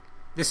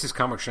This is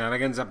Comic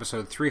Shenanigans,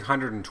 episode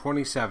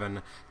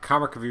 327,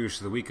 comic reviews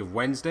for the week of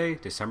Wednesday,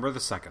 December the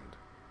 2nd.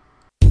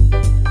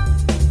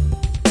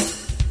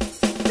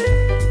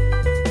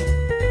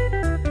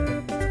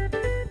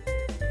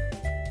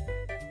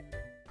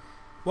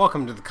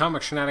 Welcome to the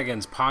Comic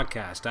Shenanigans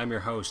podcast. I'm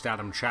your host,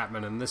 Adam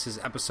Chapman, and this is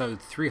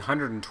episode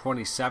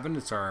 327.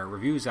 It's our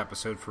reviews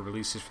episode for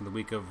releases from the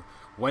week of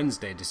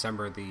Wednesday,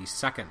 December the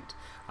 2nd.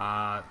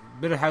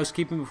 Bit of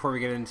housekeeping before we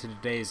get into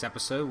today's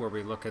episode, where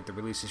we look at the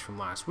releases from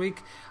last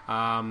week.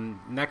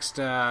 Next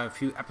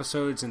few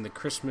episodes in the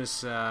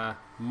Christmas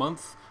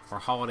month, or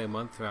holiday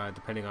month,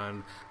 depending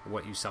on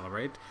what you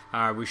celebrate.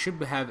 We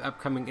should have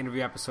upcoming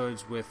interview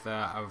episodes with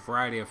a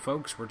variety of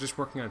folks. We're just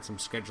working on some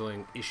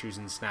scheduling issues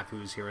and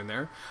snafus here and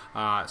there.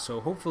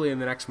 So hopefully in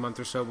the next month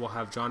or so, we'll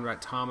have John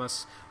Rhett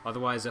Thomas,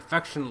 otherwise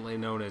affectionately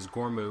known as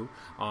Gormu,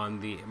 on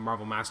the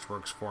Marvel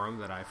Masterworks forum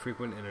that I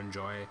frequent and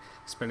enjoy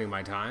spending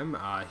my time.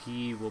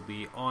 He will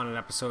be on an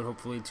episode,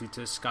 hopefully, to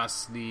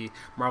discuss the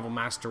Marvel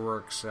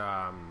Masterworks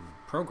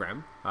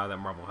program that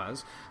Marvel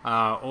has.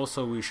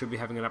 Also, we should be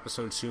having an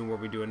episode soon where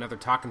we do another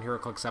Talkin'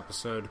 HeroClix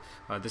episode,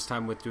 this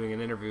time with doing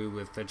an interview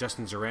with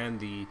Justin Zoran,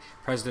 the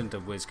president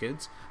of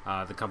WizKids,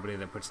 the company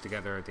that puts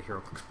together the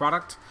HeroClix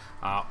product.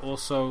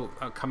 Also,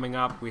 coming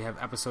up, we have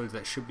episodes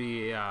that should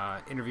be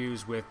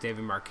interviews with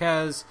David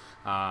Marquez,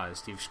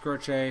 Steve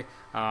Scroce.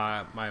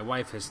 My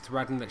wife has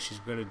threatened that she's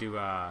going to do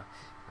a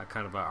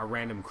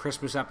random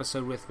Christmas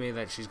episode with me,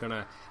 that she's going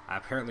to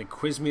apparently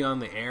quiz me on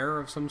the air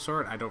of some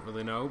sort. I don't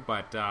really know,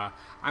 but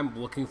I'm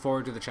looking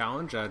forward to the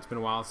challenge. It's been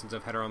a while since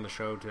I've had her on the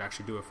show to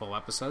actually do a full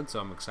episode, so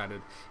I'm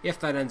excited if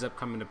that ends up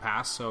coming to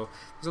pass. So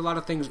there's a lot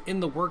of things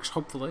in the works,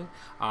 hopefully.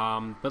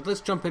 But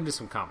let's jump into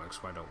some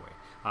comics, why don't we?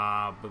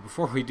 But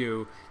before we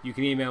do, you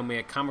can email me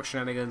at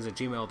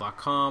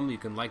comicshenanigans@gmail.com. You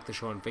can like the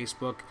show on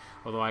Facebook,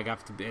 although I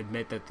have to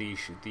admit that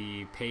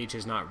the page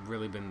has not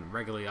really been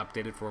regularly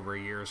updated for over a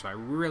year, so I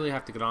really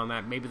have to get on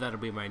that. Maybe that'll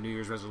be my New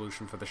Year's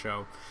resolution for the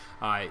show.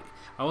 I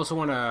also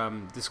want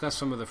to discuss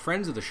some of the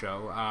friends of the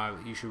show.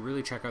 You should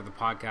really check out the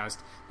podcast,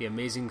 The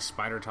Amazing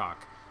Spider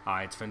Talk.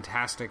 It's a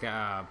fantastic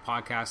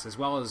podcast, as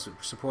well as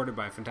supported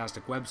by a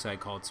fantastic website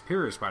called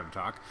Superior Spider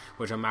Talk,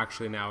 which I'm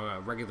actually now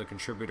a regular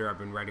contributor. I've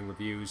been writing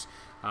reviews.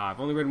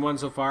 I've only written one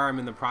so far. I'm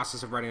in the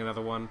process of writing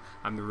another one.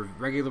 I'm the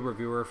regular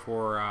reviewer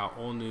for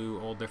All New,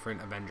 All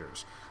Different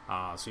Avengers.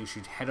 So you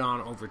should head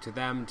on over to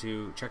them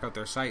to check out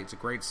their site. It's a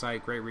great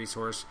site, great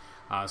resource.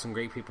 Some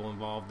great people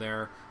involved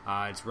there.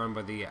 It's run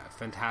by the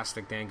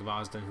fantastic Dan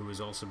Gvozden, who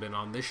has also been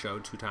on this show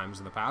 2 times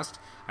in the past.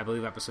 I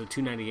believe episode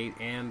 298,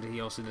 and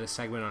he also did a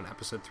segment on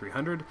episode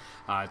 300.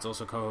 It's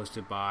also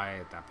co-hosted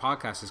by, that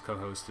podcast is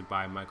co-hosted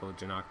by Mark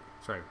Giannacchio,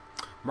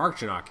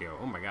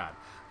 oh my god,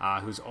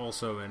 who's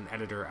also an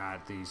editor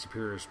at the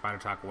Superior Spider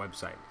Talk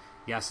website.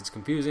 Yes, it's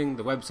confusing.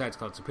 The website's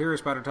called Superior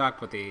Spider Talk,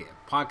 but the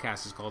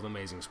podcast is called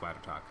Amazing Spider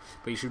Talk.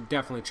 But you should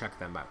definitely check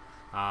them out.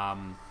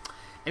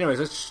 Anyways,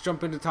 let's just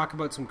jump in to talk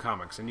about some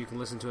comics. And you can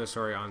listen to us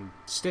on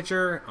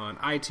Stitcher, on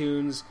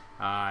iTunes.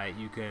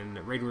 You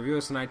can rate and review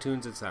us on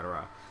iTunes,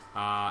 etc.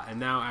 And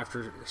now,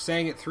 after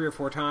saying it 3 or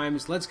 4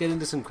 times, let's get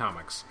into some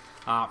comics.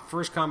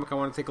 First comic I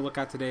want to take a look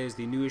at today is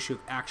the new issue of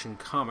Action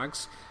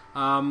Comics.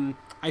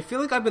 I feel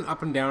like I've been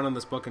up and down on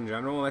this book in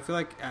general, and I feel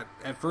like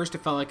at first it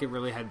felt like it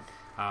really had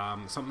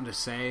something to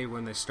say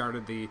when they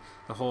started the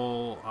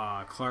whole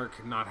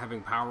Clark not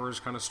having powers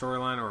kind of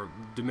storyline, or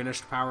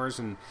diminished powers,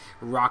 and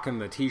rocking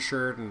the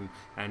t-shirt and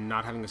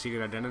not having a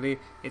secret identity.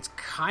 It's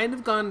kind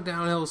of gone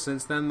downhill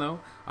since then, though.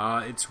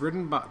 It's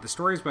written by, the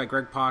stories by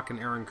Greg Pak and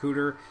Aaron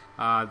Kuder,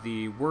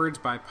 the words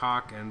by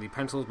Pak, and the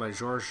pencils by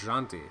Georges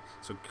Jeanty.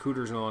 So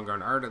Kuder's no longer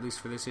on art, at least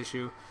for this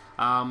issue.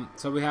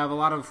 So we have a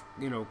lot of,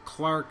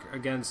 Clark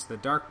against the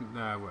dark,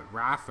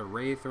 Wrath or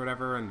Wraith or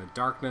whatever, and the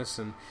darkness,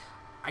 and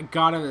I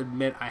gotta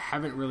admit, I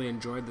haven't really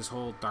enjoyed this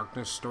whole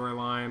darkness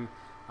storyline.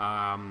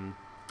 I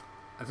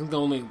think the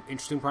only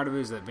interesting part of it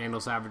is that Vandal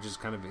Savage's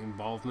kind of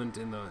involvement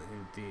in the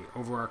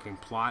overarching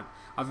plot.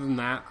 Other than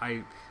that,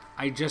 I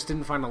just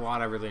didn't find a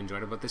lot I really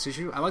enjoyed about this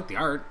issue. I like the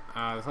art.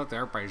 I thought the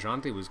art by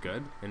Jeanty was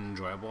good and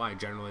enjoyable. I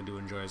generally do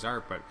enjoy his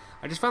art, but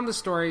I just found the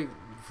story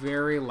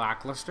very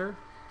lackluster,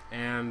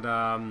 and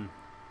I'm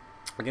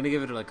gonna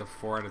give it like a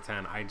 4 out of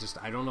 10. I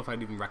don't know if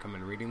I'd even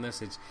recommend reading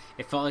this. It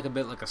felt like a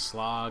bit like a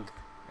slog.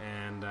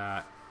 And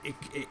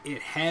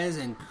it has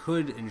and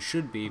could and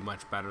should be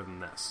much better than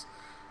this.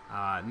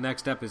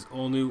 Next up is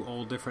All New,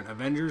 All Different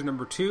Avengers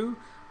number 2.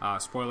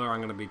 Spoiler, I'm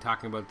going to be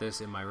talking about this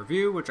in my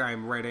review, which I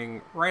am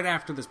writing right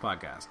after this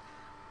podcast.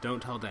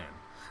 Don't tell Dan.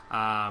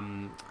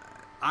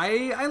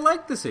 I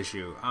like this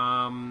issue.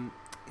 I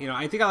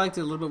think I liked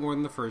it a little bit more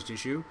than the first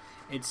issue.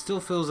 It still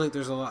feels like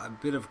there's a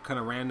bit of kind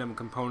of random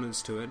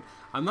components to it.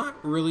 I'm not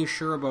really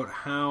sure about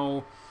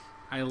how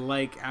I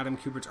like Adam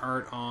Kubert's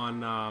art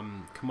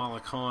on Kamala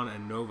Khan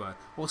and Nova.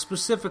 Well,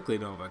 specifically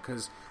Nova,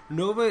 because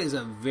Nova is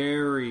a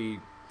very...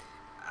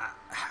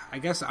 I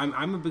guess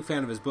I'm a big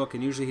fan of his book,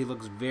 and usually he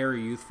looks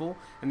very youthful.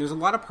 And there's a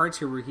lot of parts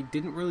here where he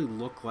didn't really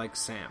look like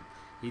Sam.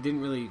 He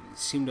didn't really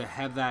seem to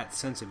have that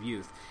sense of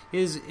youth.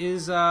 His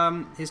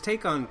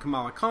take on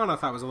Kamala Khan I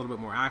thought was a little bit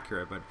more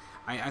accurate, but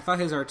I thought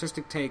his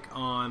artistic take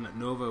on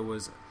Nova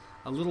was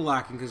a little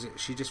lacking because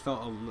she just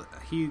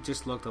he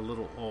just looked a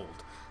little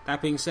old. That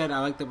being said, I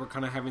like that we're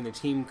kind of having the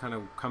team kind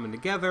of coming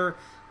together.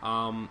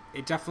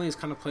 It definitely is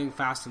kind of playing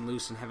fast and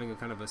loose and having a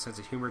kind of a sense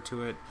of humor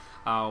to it.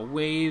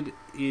 Wade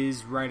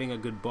is writing a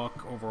good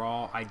book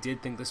overall. I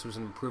did think this was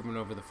an improvement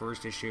over the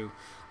first issue.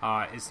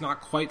 It's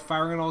not quite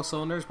firing on all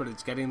cylinders, but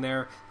it's getting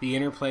there. The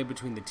interplay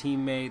between the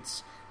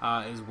teammates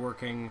is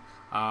working.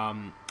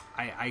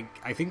 I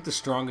think the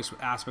strongest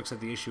aspects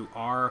of the issue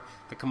are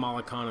the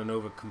Kamala Khan and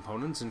Nova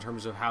components in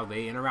terms of how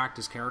they interact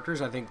as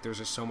characters. I think there's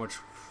just so much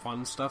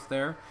fun stuff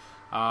there.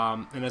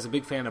 And as a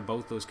big fan of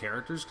both those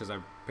characters, because I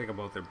pick up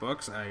both their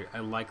books, I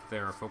like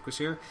their focus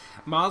here.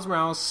 Miles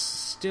Morales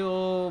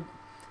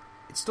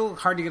it's still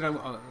hard to get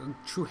a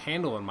true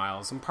handle on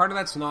Miles, and part of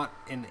that's not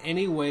in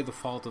any way the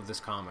fault of this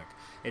comic.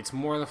 It's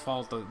more the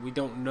fault that we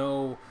don't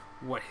know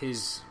what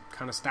his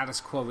kind of status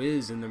quo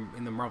is in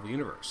the Marvel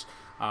Universe.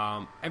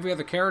 Every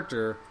other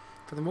character,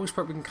 for the most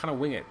part, we can kind of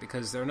wing it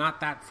because they're not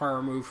that far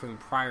removed from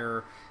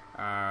prior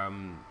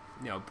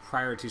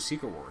to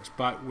Secret Wars.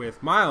 But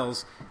with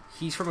Miles,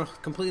 he's from a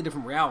completely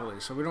different reality,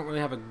 so we don't really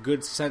have a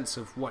good sense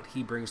of what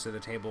he brings to the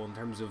table in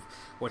terms of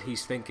what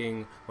he's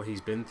thinking, what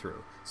he's been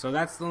through. So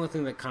that's the only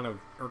thing that kind of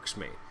irks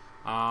me.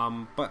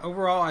 But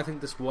overall, I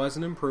think this was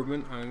an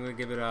improvement. I'm going to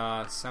give it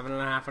a 7.5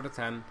 out of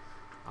 10.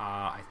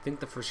 I think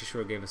the first issue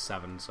I gave a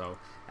 7, so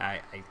I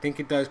think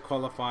it does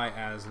qualify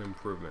as an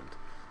improvement.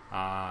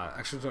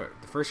 Actually, sorry,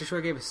 the first issue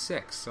I gave a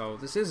 6, so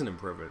this is an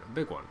improvement, a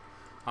big one.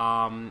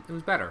 It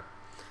was better.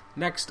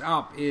 Next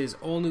up is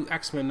All New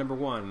X-Men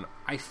 #1.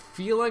 I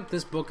feel like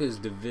this book is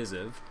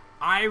divisive.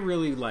 I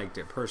really liked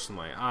it,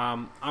 personally.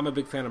 I'm a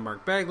big fan of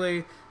Mark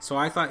Bagley, so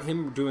I thought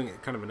him doing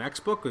kind of an X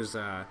book was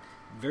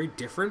very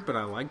different, but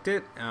I liked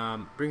it.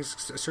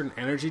 Brings a certain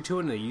energy to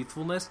it and a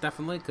youthfulness,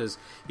 definitely, because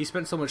he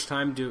spent so much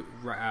time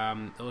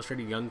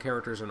illustrating young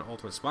characters in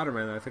Ultimate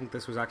Spider-Man that I think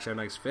this was actually a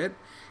nice fit.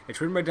 It's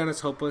written by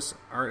Dennis Hopeless,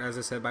 art, as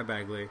I said, by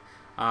Bagley.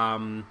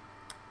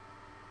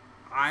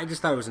 I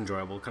just thought it was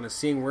enjoyable, kind of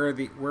seeing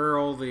where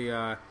all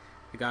the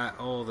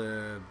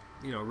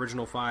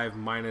original 5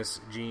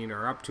 minus Jean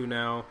are up to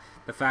now.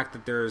 The fact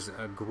that there's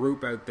a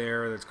group out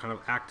there that's kind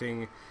of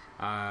acting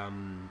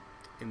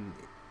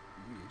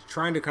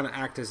trying to kind of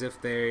act as if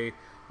they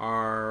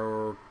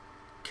are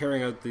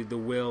carrying out the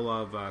will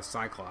of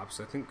Cyclops.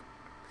 I think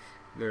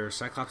they're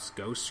Cyclops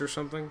ghosts or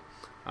something.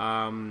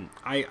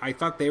 I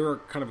thought they were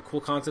kind of a cool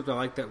concept. I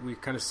like that we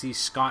kind of see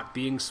Scott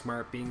being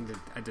smart, being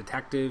a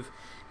detective,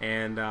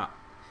 and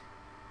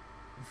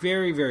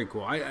very, very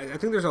cool. I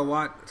think there's a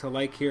lot to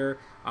like here.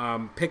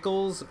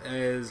 Pickles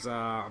is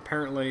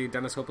apparently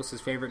Dennis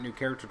Hopeless' favorite new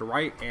character to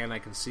write, and I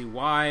can see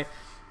why.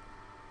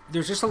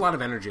 There's just a lot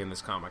of energy in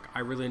this comic. I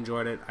really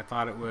enjoyed it. I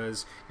thought it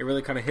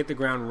really kind of hit the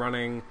ground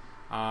running.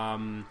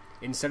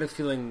 Instead of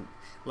feeling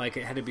like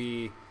it had to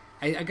be,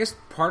 I guess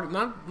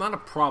not a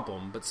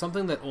problem, but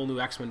something that All New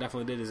X-Men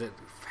definitely did is it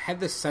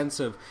had this sense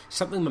of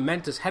something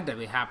momentous had to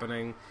be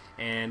happening,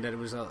 and that it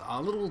was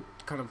a little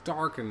kind of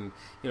dark, and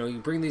you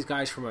bring these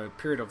guys from a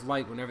period of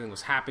light when everything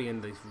was happy,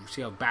 and they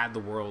see how bad the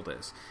world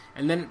is,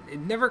 and then it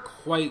never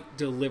quite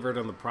delivered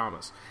on the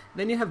promise.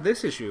 Then you have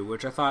this issue,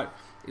 which I thought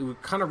it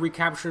would kind of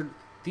recaptured.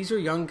 These are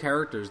young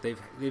characters.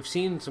 They've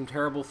seen some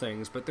terrible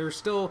things, but they're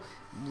still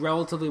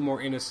relatively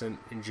more innocent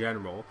in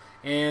general,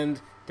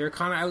 and they're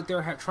kind of out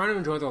there trying to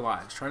enjoy their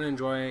lives, trying to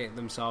enjoy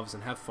themselves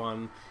and have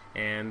fun,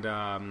 and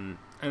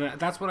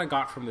that's what I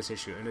got from this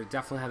issue, and it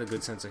definitely had a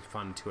good sense of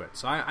fun to it.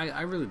 So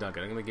I really dug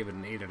it. I'm going to give it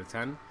an 8 out of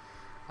 10.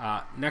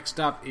 Next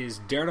up is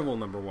Daredevil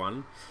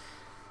 #1.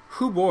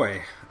 Hoo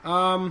boy.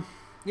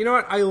 You know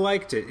what? I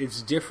liked it.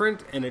 It's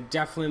different, and it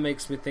definitely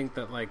makes me think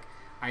that, like,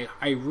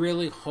 I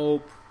really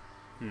hope...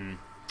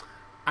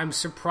 I'm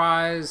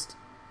surprised.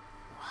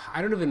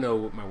 I don't even know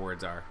what my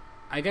words are.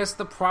 I guess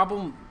the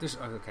problem...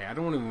 I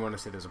don't even want to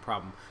say there's a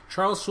problem.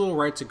 Charles Soule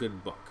writes a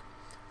good book.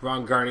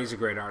 Ron Garney's a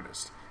great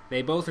artist.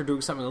 They both are doing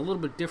something a little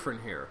bit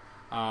different here.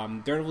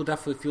 Daredevil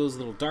definitely feels a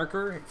little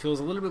darker. It feels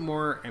a little bit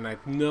more, and I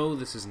know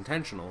this is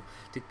intentional,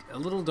 a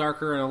little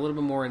darker and a little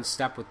bit more in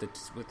step with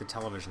the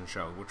television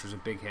show, which was a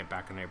big hit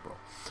back in April,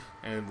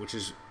 and which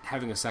is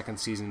having a second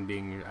season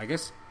being, I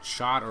guess,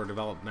 shot or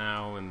developed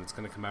now, and it's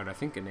going to come out, I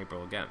think, in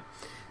April again.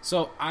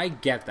 So I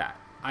get that.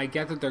 I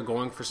get that they're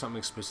going for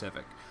something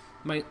specific.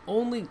 My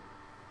only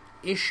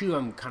issue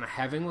I'm kind of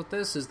having with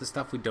this is the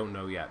stuff we don't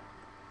know yet.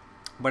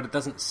 But it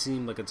doesn't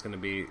seem like it's going to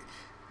be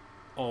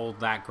all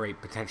that great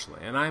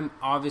potentially. And I'm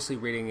obviously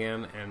reading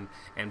in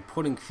and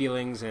putting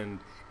feelings and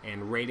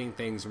rating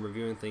things and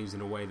reviewing things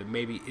in a way that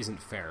maybe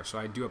isn't fair. So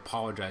I do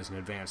apologize in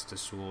advance to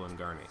Soule and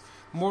Garney.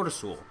 More to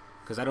Soule,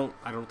 because I don't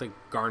think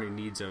Garney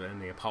needs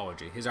any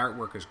apology. His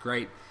artwork is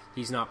great.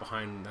 He's not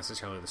behind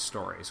necessarily the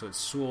story. So it's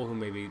Soule who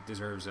maybe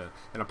deserves an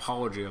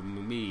apology of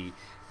me,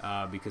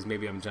 because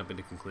maybe I'm jumping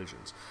to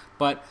conclusions.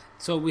 But,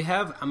 so we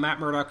have a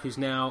Matt Murdock who's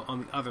now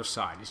on the other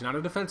side. He's not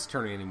a defense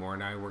attorney anymore,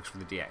 now he works for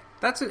the DA.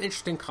 That's an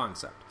interesting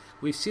concept.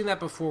 We've seen that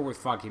before with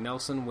Foggy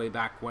Nelson way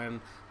back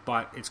when,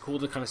 but it's cool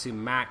to kind of see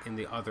Matt in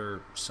the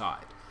other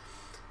side.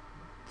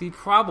 The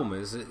problem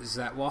is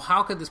that, well,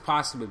 how could this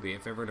possibly be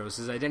if everyone knows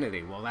his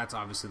identity? Well, that's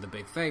obviously the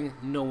big thing.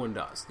 No one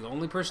does. The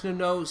only person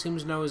who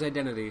seems to know his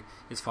identity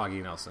is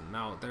Foggy Nelson.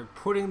 Now, they're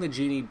putting the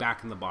genie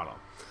back in the bottle.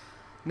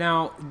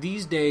 Now,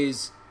 these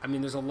days, I mean,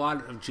 there's a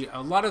lot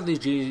of these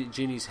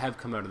genies have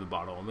come out of the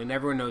bottle. I mean,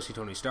 everyone knows who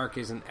Tony Stark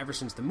is, and ever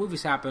since the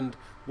movies happened,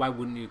 why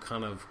wouldn't you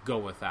kind of go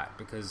with that?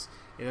 Because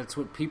that's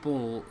what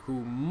people who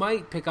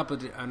might pick up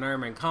an Iron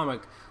Man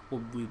comic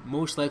will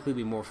most likely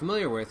be more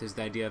familiar with, is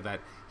the idea that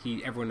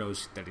everyone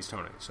knows that he's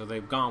Tony. So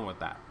they've gone with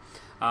that.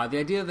 The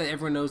idea that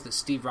everyone knows that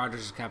Steve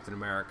Rogers is Captain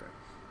America,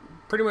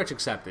 pretty much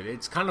accepted.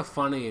 It's kind of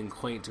funny and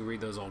quaint to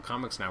read those old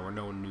comics now where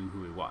no one knew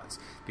who he was,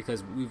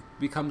 because we've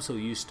become so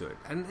used to it.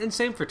 And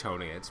same for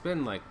Tony. It's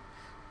been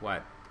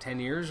 10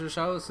 years or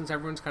so since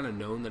everyone's kind of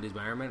known that he's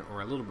Iron Man,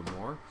 or a little bit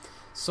more.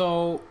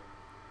 So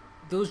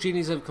those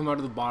genies have come out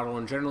of the bottle,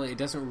 and generally it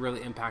doesn't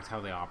really impact how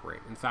they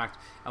operate. In fact,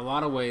 a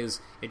lot of ways,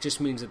 it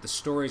just means that the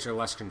stories are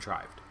less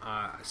contrived.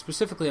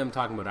 Specifically, I'm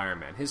talking about Iron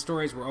Man. His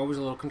stories were always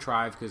a little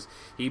contrived, because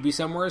he'd be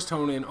somewhere as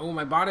Tony, and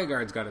my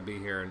bodyguard's got to be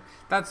here. And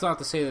that's not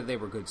to say that they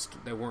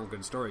weren't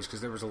good stories, because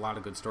there was a lot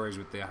of good stories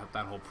with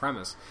that whole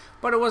premise.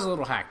 But it was a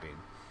little hackneyed.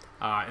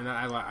 And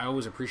I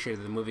always appreciated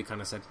that the movie kind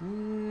of said,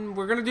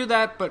 we're going to do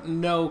that, but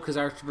no, because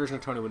our version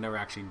of Tony would never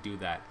actually do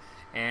that.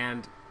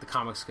 And the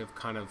comics have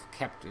kind of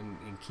kept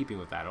in keeping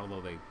with that,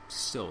 although they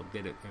still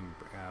did it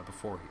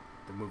before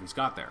the movies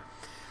got there.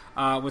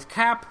 With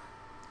Cap,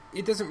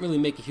 it doesn't really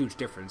make a huge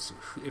difference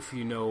if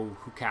you know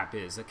who Cap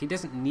is. He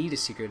doesn't need a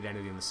secret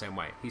identity in the same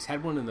way. He's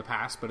had one in the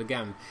past, but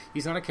again,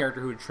 he's not a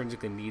character who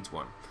intrinsically needs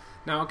one.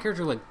 Now, a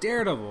character like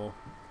Daredevil,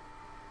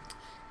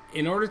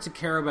 in order to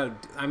care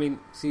about...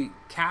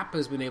 Cap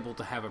has been able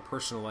to have a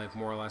personal life,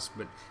 more or less,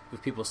 but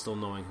with people still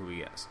knowing who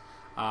he is.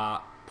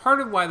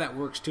 Part of why that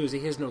works, too, is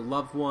he has no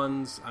loved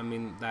ones.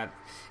 That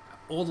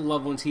all the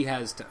loved ones he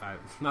has,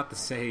 not to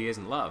say he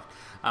isn't loved,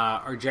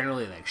 are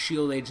generally like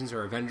S.H.I.E.L.D. agents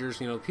or Avengers,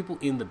 people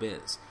in the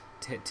biz,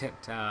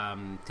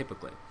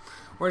 typically.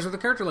 Whereas with a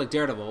character like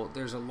Daredevil,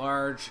 there's a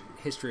large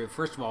history of,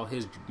 first of all,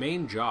 his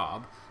main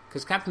job,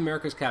 because Captain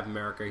America is Captain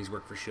America, he's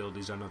worked for S.H.I.E.L.D.,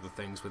 he's done other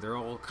things, but they're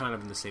all kind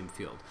of in the same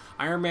field.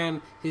 Iron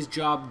Man, his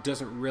job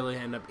doesn't really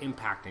end up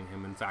impacting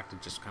him. In fact,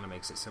 it just kind of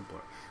makes it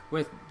simpler.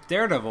 With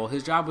Daredevil,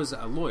 his job was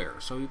a lawyer,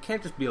 so you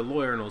can't just be a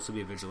lawyer and also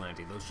be a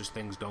vigilante. Those just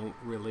things don't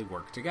really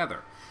work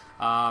together.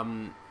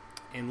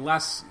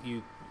 Unless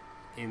you,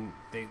 in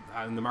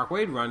the Mark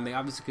Waid run, they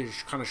obviously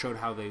kind of showed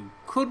how they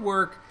could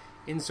work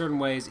in certain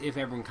ways if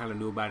everyone kind of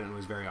knew about it and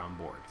was very on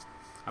board.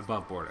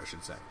 Above board, I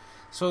should say.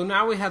 So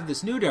now we have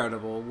this new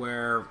Daredevil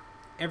where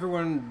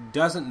everyone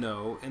doesn't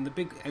know,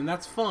 and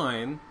that's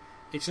fine.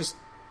 It's just,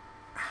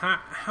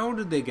 how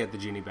did they get the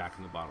genie back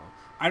in the bottle?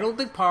 I don't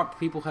think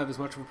people have as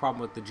much of a problem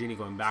with the genie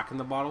going back in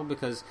the bottle,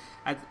 because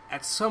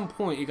at some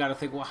point you got to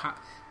think, well,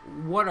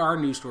 what are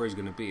new stories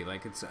going to be?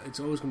 It's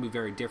always going to be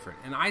very different,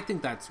 and I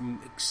think that's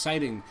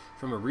exciting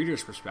from a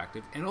reader's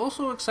perspective, and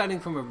also exciting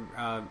from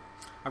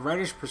a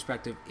writer's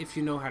perspective if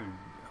you know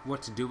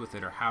what to do with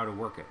it or how to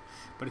work it.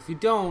 But if you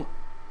don't,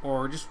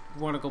 or just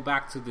want to go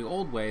back to the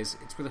old ways,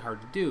 it's really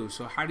hard to do.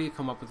 So how do you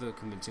come up with a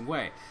convincing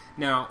way?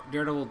 Now,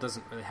 Daredevil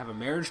doesn't really have a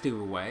marriage to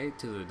give away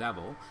to the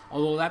devil,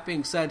 although that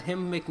being said,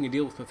 him making a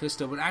deal with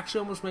Mephisto would actually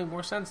almost make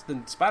more sense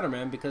than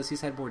Spider-Man, because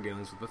he's had more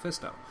dealings with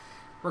Mephisto.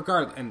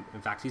 Regardless, and in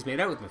fact, he's made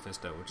out with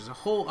Mephisto, which is a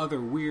whole other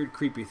weird,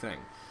 creepy thing.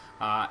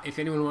 If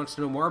anyone wants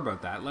to know more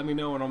about that, let me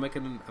know and I'll make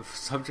it a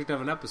subject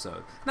of an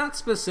episode. Not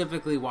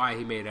specifically why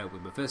he made out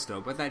with Mephisto,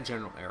 but that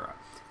general era,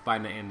 by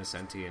Ann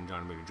Nocenti and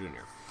John Romita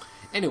Jr.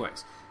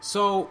 Anyways,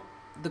 so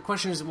the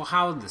question is, well,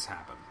 how did this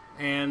happen?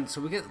 And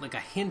so we get a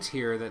hint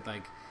here that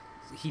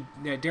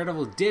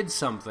Daredevil did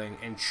something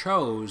and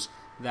chose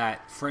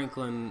that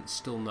Franklin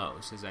still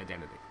knows his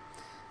identity.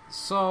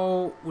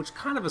 So, which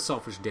kind of a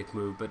selfish dick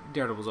move, but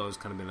Daredevil's always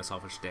kind of been a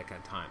selfish dick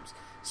at times.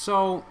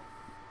 So,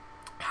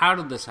 how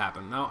did this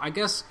happen? Now, I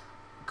guess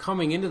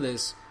coming into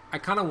this, I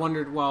kind of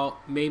wondered, well,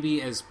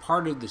 maybe as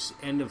part of this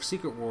end of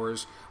Secret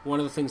Wars, one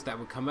of the things that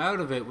would come out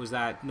of it was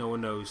that no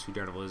one knows who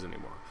Daredevil is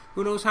anymore.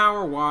 Who knows how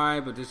or why,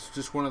 but it's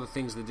just one of the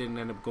things that didn't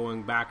end up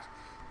going back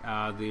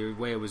the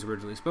way it was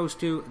originally supposed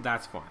to.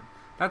 That's fine.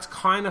 That's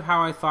kind of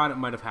how I thought it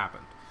might have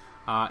happened.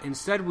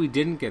 Instead, we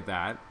didn't get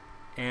that,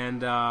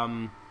 and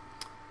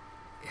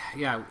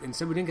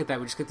instead we didn't get that.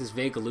 We just get this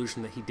vague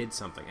illusion that he did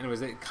something.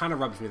 Anyways, it kind of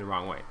rubs me the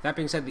wrong way. That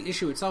being said, the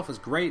issue itself is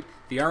great.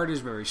 The art is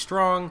very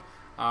strong.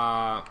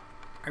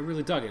 I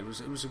really dug it.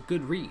 It was a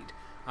good read.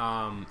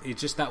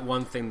 It's just that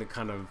one thing that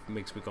kind of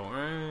makes me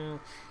go,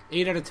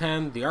 8 out of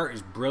 10. The art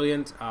is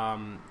brilliant.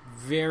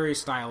 Very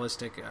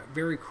stylistic.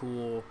 Very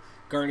cool.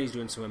 Garney's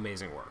doing some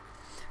amazing work.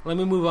 Let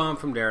me move on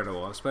from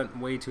Daredevil. I've spent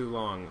way too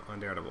long on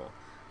Daredevil.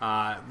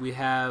 We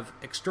have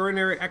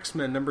Extraordinary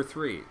X-Men number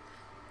 3.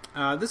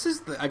 This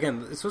is,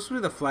 it's supposed to be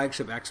the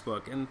flagship X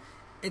book, and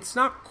it's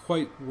not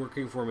quite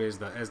working for me as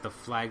the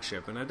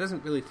flagship, and it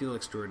doesn't really feel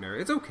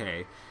extraordinary. It's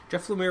okay.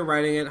 Jeff Lemire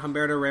writing it,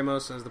 Humberto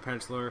Ramos as the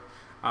penciler.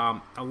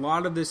 A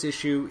lot of this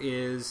issue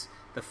is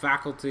the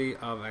faculty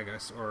of, I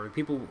guess, or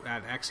people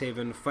at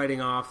X-Haven fighting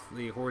off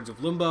the hordes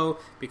of Limbo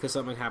because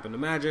something happened to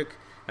Magic,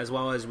 as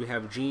well as we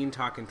have Jean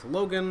talking to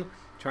Logan,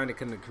 trying to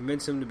kind of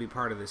convince him to be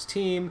part of this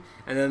team,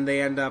 and then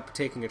they end up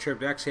taking a trip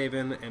to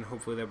X-Haven, and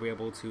hopefully they'll be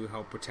able to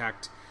help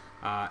protect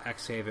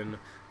X-Haven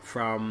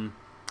from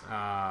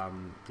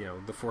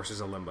the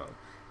forces of Limbo.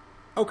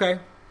 Okay.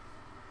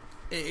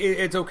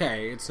 It's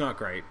okay. It's not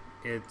great.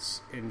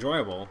 It's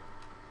enjoyable.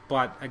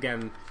 But,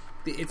 again,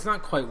 it's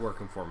not quite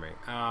working for me.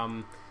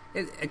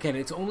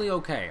 It's only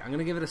okay. I'm going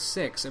to give it a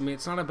 6. I mean,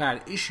 it's not a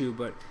bad issue,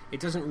 but it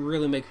doesn't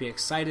really make me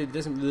excited. It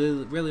doesn't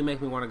really make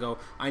me want to go,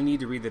 I need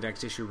to read the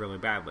next issue really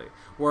badly.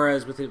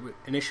 Whereas with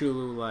an issue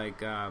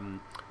like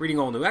reading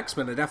All New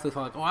X-Men, I definitely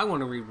felt like, I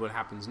want to read what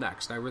happens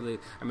next. I'm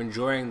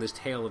enjoying this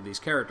tale of these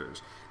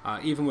characters.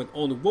 Even with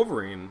All New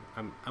Wolverine,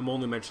 I'm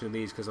only mentioning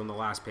these because on the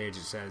last page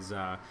it says,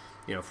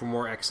 for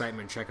more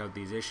excitement, check out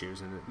these issues.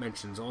 And it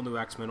mentions All New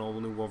X-Men, All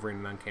New Wolverine,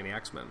 and Uncanny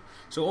X-Men.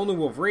 So All New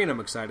Wolverine, I'm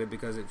excited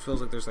because it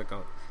feels like there's like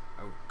a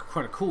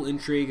kind of cool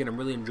intrigue, and I'm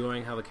really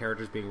enjoying how the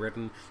character's being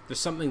written.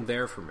 There's something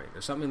there for me.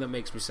 There's something that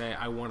makes me say,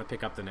 I want to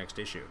pick up the next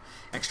issue.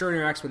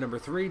 Extraordinary X-Men number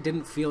 3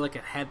 didn't feel like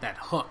it had that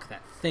hook,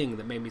 that thing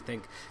that made me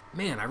think,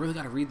 man, I really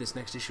got to read this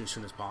next issue as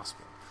soon as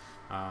possible.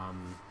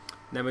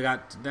 Then we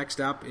got,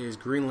 next up is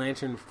Green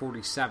Lantern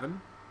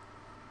 47.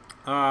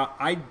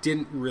 I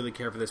didn't really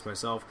care for this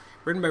myself.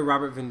 Written by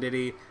Robert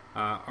Venditti,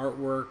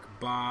 artwork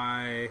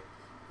by,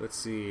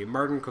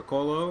 Martin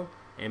Coccolo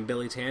and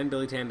Billy Tan.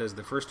 Billy Tan does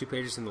the first 2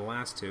 pages and the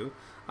last 2.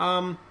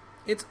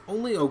 It's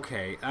only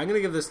okay. I'm going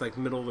to give this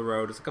middle of the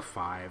road. It's like a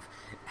 5.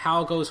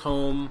 Hal goes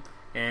home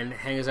and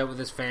hangs out with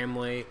his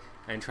family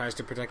and tries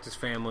to protect his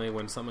family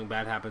when something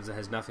bad happens that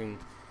has nothing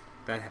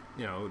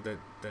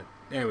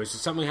anyways,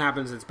 something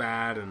happens that's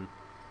bad, and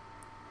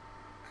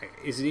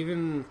is it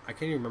even, I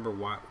can't even remember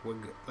what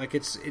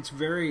it's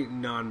very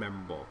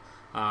non-memorable.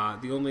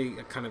 The only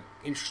kind of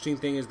interesting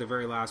thing is the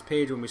very last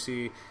page when we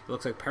see it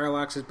looks like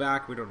Parallax is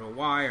back. We don't know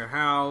why or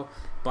how,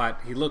 but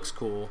he looks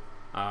cool.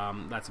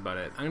 That's about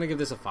it. I'm gonna give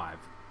this a 5.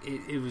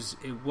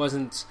 It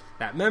wasn't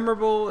that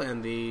memorable,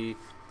 and the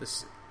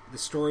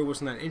story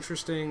wasn't that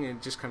interesting.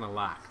 It just kind of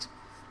lacked.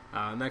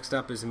 Next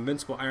up is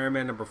Invincible Iron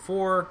Man number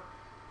 4.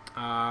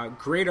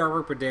 Great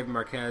artwork by David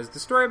Marquez. The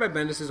story by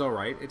Bendis is all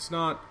right. It's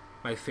not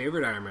my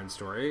favorite Iron Man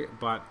story,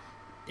 but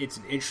it's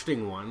an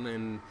interesting one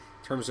in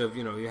terms of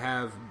you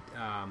have.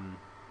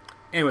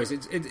 Anyways,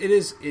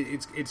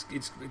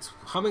 it's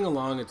humming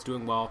along. It's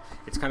doing well.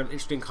 It's kind of an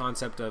interesting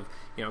concept of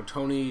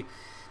Tony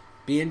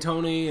being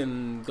Tony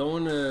and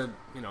going to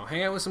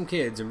hang out with some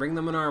kids and bring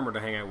them an armor to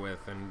hang out with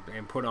and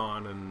put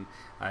on, and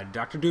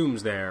Dr.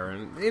 Doom's there,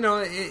 and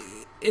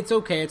it's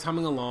okay. It's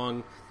humming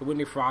along. The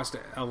Whitney Frost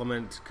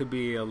element could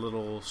be a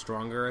little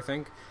stronger, I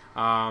think.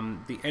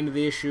 The end of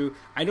the issue,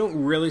 I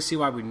don't really see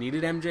why we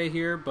needed MJ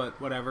here,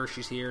 but whatever.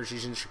 She's here.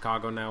 She's in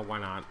Chicago now. Why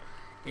not?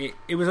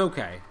 It was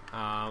okay.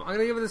 I'm going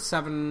to give it a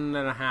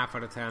 7.5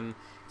 out of 10.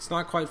 It's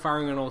not quite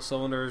firing on all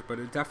cylinders, but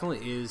it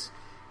definitely is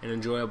an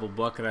enjoyable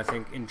book, and I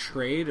think in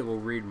trade it will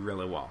read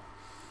really well.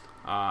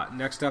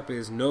 Next up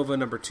is Nova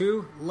number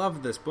 2.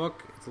 Love this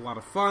book. It's a lot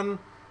of fun.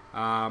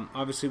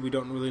 Obviously, we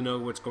don't really know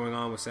what's going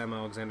on with Sam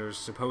Alexander's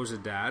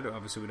supposed dad.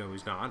 Obviously, we know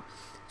he's not.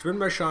 It's written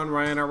by Sean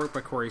Ryan, artwork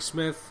by Corey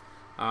Smith.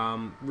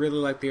 Really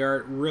like the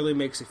art. Really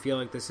makes it feel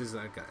like this is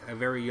like a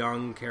very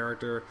young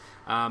character.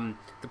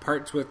 The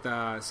parts with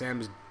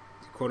Sam's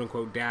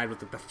quote-unquote dad with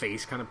the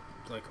face kind of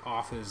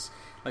off his,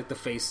 the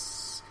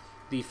face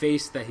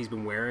that he's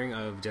been wearing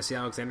of Jesse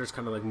Alexander's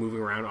kind of moving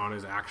around on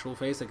his actual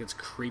face. It's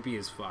creepy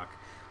as fuck.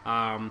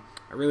 I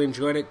really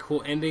enjoyed it.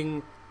 Cool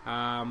ending.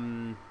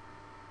 I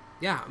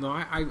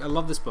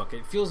love this book.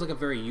 It feels like a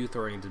very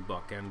youth-oriented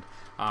book, and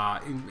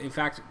in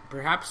fact,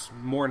 perhaps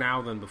more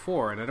now than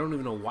before, and I don't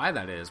even know why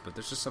that is, but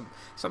there's just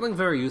something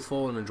very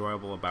youthful and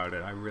enjoyable about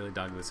it. I really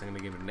dug this. I'm going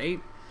to give it an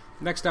 8.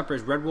 Next up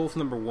is Red Wolf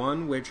number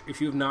 1, which,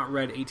 if you have not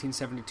read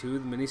 1872,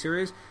 the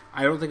miniseries,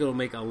 I don't think it'll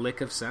make a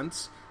lick of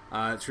sense.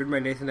 It's written by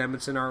Nathan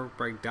Edmondson, art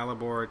by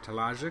Dalibor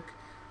Talajic.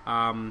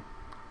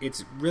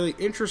 It's really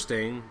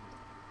interesting.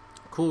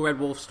 Cool Red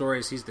Wolf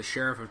stories. He's the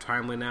sheriff of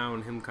Timely now,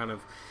 and him kind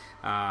of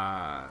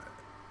out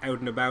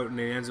and about, and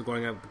he ends up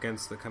going up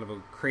against the kind of a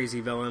crazy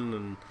villain,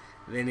 and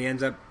then he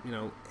ends up,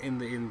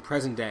 in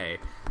present day.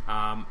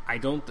 I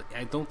don't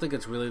think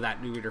it's really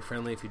that new reader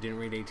friendly if you didn't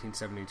read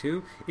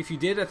 1872. If you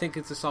did, I think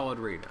it's a solid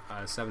read,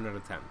 7 out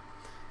of 10.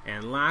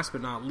 And last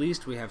but not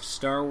least, we have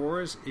Star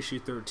Wars issue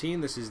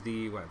 13. This is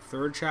the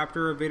third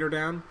chapter of Vader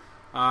Down.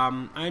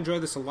 I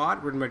enjoyed this a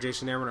lot. Written by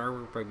Jason Aaron,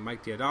 artwork by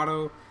Mike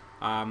Deodato.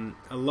 I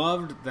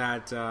loved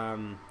that.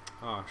 Now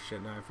I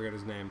forget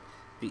his name.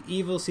 The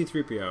evil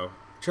C-3PO,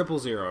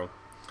 000.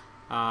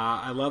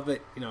 I love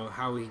that.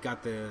 How he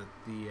got the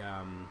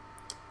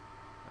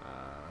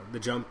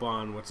jump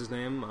on what's his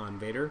name on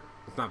Vader.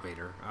 It's not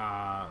Vader.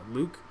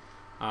 Luke.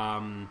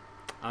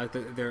 I like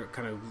that they're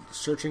kind of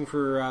searching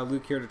for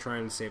Luke here to try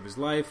and save his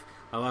life.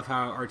 I love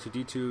how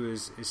R2-D2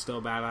 is still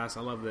a badass.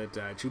 I love that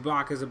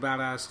Chewbacca is a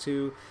badass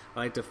too. I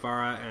like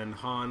Farah and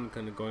Han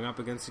kind of going up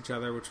against each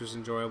other, which was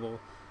enjoyable.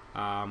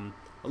 A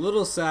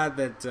little sad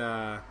that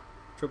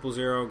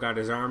 000 got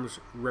his arms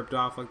ripped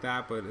off like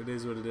that, but it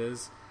is what it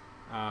is.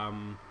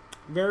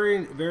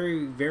 Very,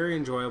 very, very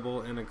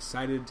enjoyable, and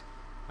excited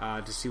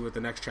to see what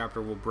the next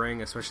chapter will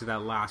bring, especially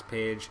that last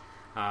page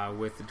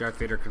with Darth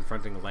Vader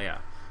confronting Leia.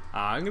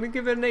 I'm going to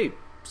give it an 8.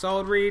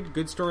 Solid read,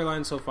 good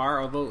storyline so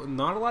far, although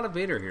not a lot of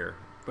Vader here,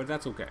 but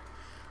that's okay.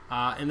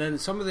 And then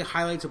some of the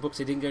highlights of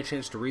books I didn't get a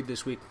chance to read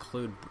this week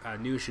include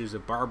new issues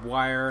of Barbed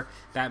Wire,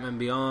 Batman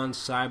Beyond,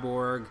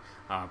 Cyborg,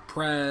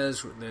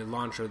 Prez, the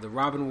launch of the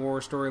Robin War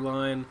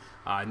storyline,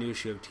 new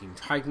issue of Teen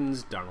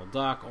Titans, Donald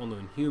Duck, All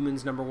New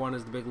Inhumans #1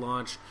 is the big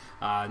launch,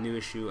 new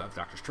issue of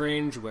Doctor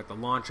Strange with the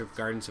launch of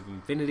Guardians of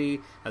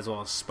Infinity, as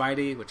well as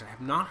Spidey, which I have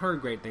not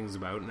heard great things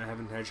about and I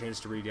haven't had a chance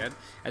to read yet,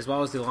 as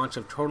well as the launch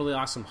of Totally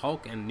Awesome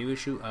Hulk and a new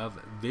issue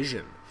of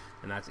Vision,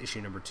 and that's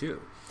issue #2.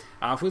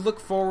 If we look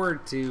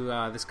forward to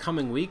this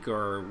coming week,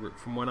 or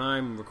from when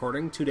I'm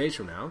recording, 2 days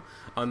from now,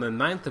 on the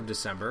 9th of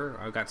December,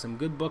 I've got some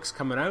good books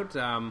coming out.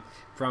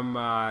 From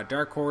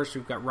Dark Horse,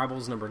 we've got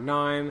Rebels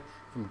 #9.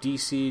 From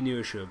DC, new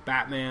issue of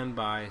Batman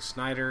by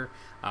Snyder.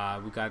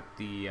 We've got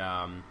the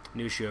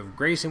new issue of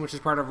Grayson, which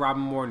is part of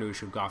Robin War. New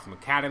issue of Gotham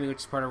Academy, which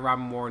is part of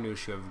Robin War. New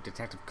issue of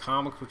Detective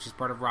Comics, which is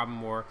part of Robin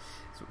War.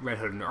 Red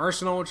Hood and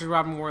Arsenal, which is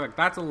Robin War. Like,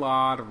 that's a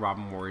lot of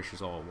Robin War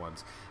issues all at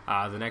once.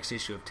 The next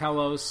issue of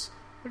Telos,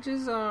 which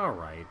is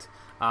alright.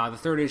 The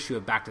third issue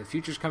of Back to the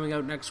Future is coming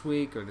out next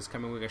week, or this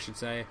coming week, I should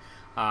say.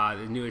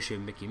 The new issue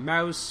of Mickey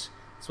Mouse,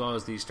 as well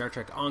as the Star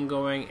Trek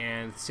Ongoing,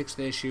 and 6th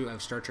issue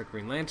of Star Trek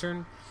Green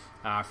Lantern.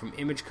 From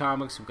Image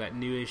Comics, we've got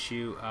new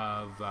issue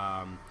of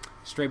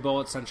Stray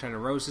Bullets, Sunshine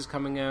and Roses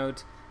coming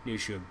out. New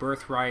issue of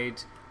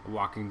Birthright.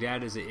 Walking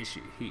Dead is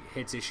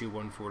hits issue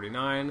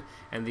 149.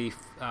 And the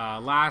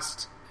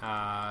last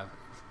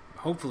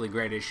hopefully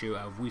great issue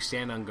of We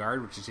Stand on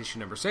Guard, which is issue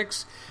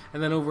 #6.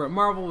 And then over at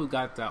Marvel, we've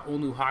got All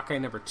New Hawkeye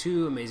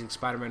 #2, Amazing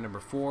Spider-Man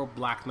 #4,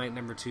 Black Knight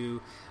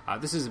 #2.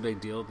 This is a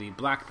big deal. The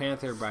Black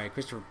Panther by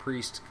Christopher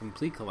Priest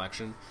Complete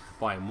Collection,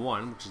 Volume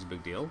 1, which is a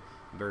big deal.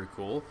 Very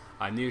cool.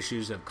 New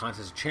issues of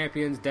Contest of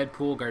Champions,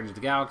 Deadpool, Guardians of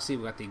the Galaxy.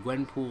 We've got the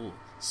Gwenpool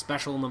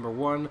Special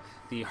 #1,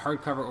 the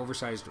hardcover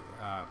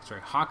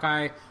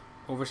Hawkeye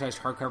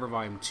oversized hardcover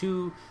Volume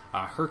 2,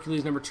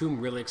 Hercules #2. I'm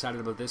really excited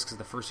about this because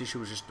the first issue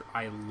was just,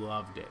 I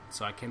loved it.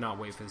 So I cannot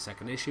wait for the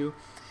second issue.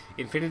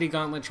 Infinity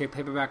Gauntlet trade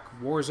paperback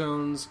War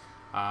Zones.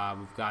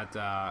 We've got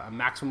a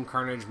Maximum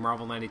Carnage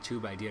Marvel 92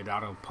 by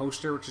Deodato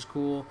poster, which is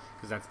cool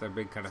because that's their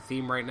big kind of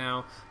theme right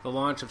now. The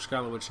launch of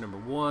Scarlet Witch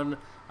 #1,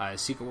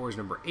 Secret Wars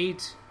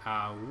 #8.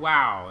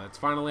 Wow, that's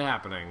finally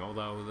happening,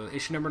 although the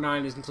issue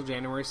 #9 isn't until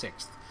January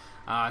 6th.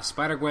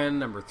 Spider-Gwen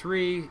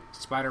 #3,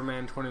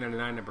 Spider-Man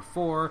 2099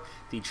 #4,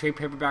 the trade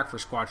paperback for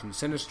Squadron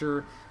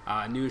Sinister,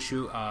 a new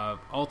issue of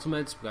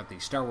Ultimates. We've got the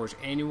Star Wars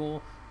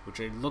Annual, which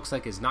it looks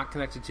like is not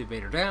connected to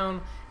Vader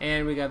Down,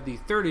 and we got the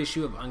 3rd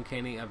issue of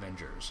Uncanny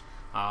Avengers.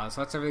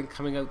 So that's everything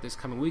coming out this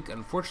coming week.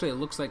 Unfortunately, it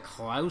looks like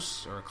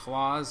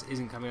Claus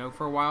isn't coming out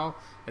for a while,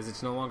 as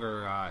it's no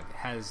longer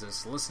has a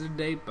solicited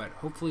date, but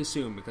hopefully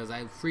soon, because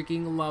I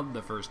freaking love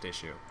the first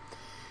issue.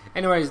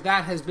 Anyways,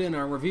 that has been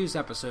our reviews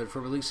episode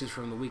for releases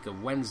from the week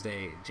of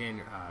Wednesday,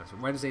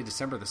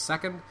 December the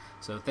 2nd.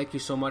 So thank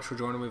you so much for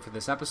joining me for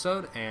this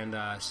episode, and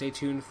stay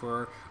tuned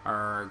for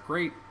our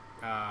great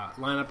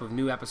lineup of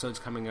new episodes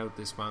coming out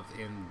this month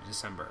in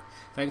December.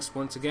 Thanks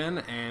once again,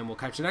 and we'll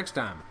catch you next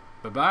time.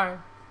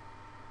 Bye-bye.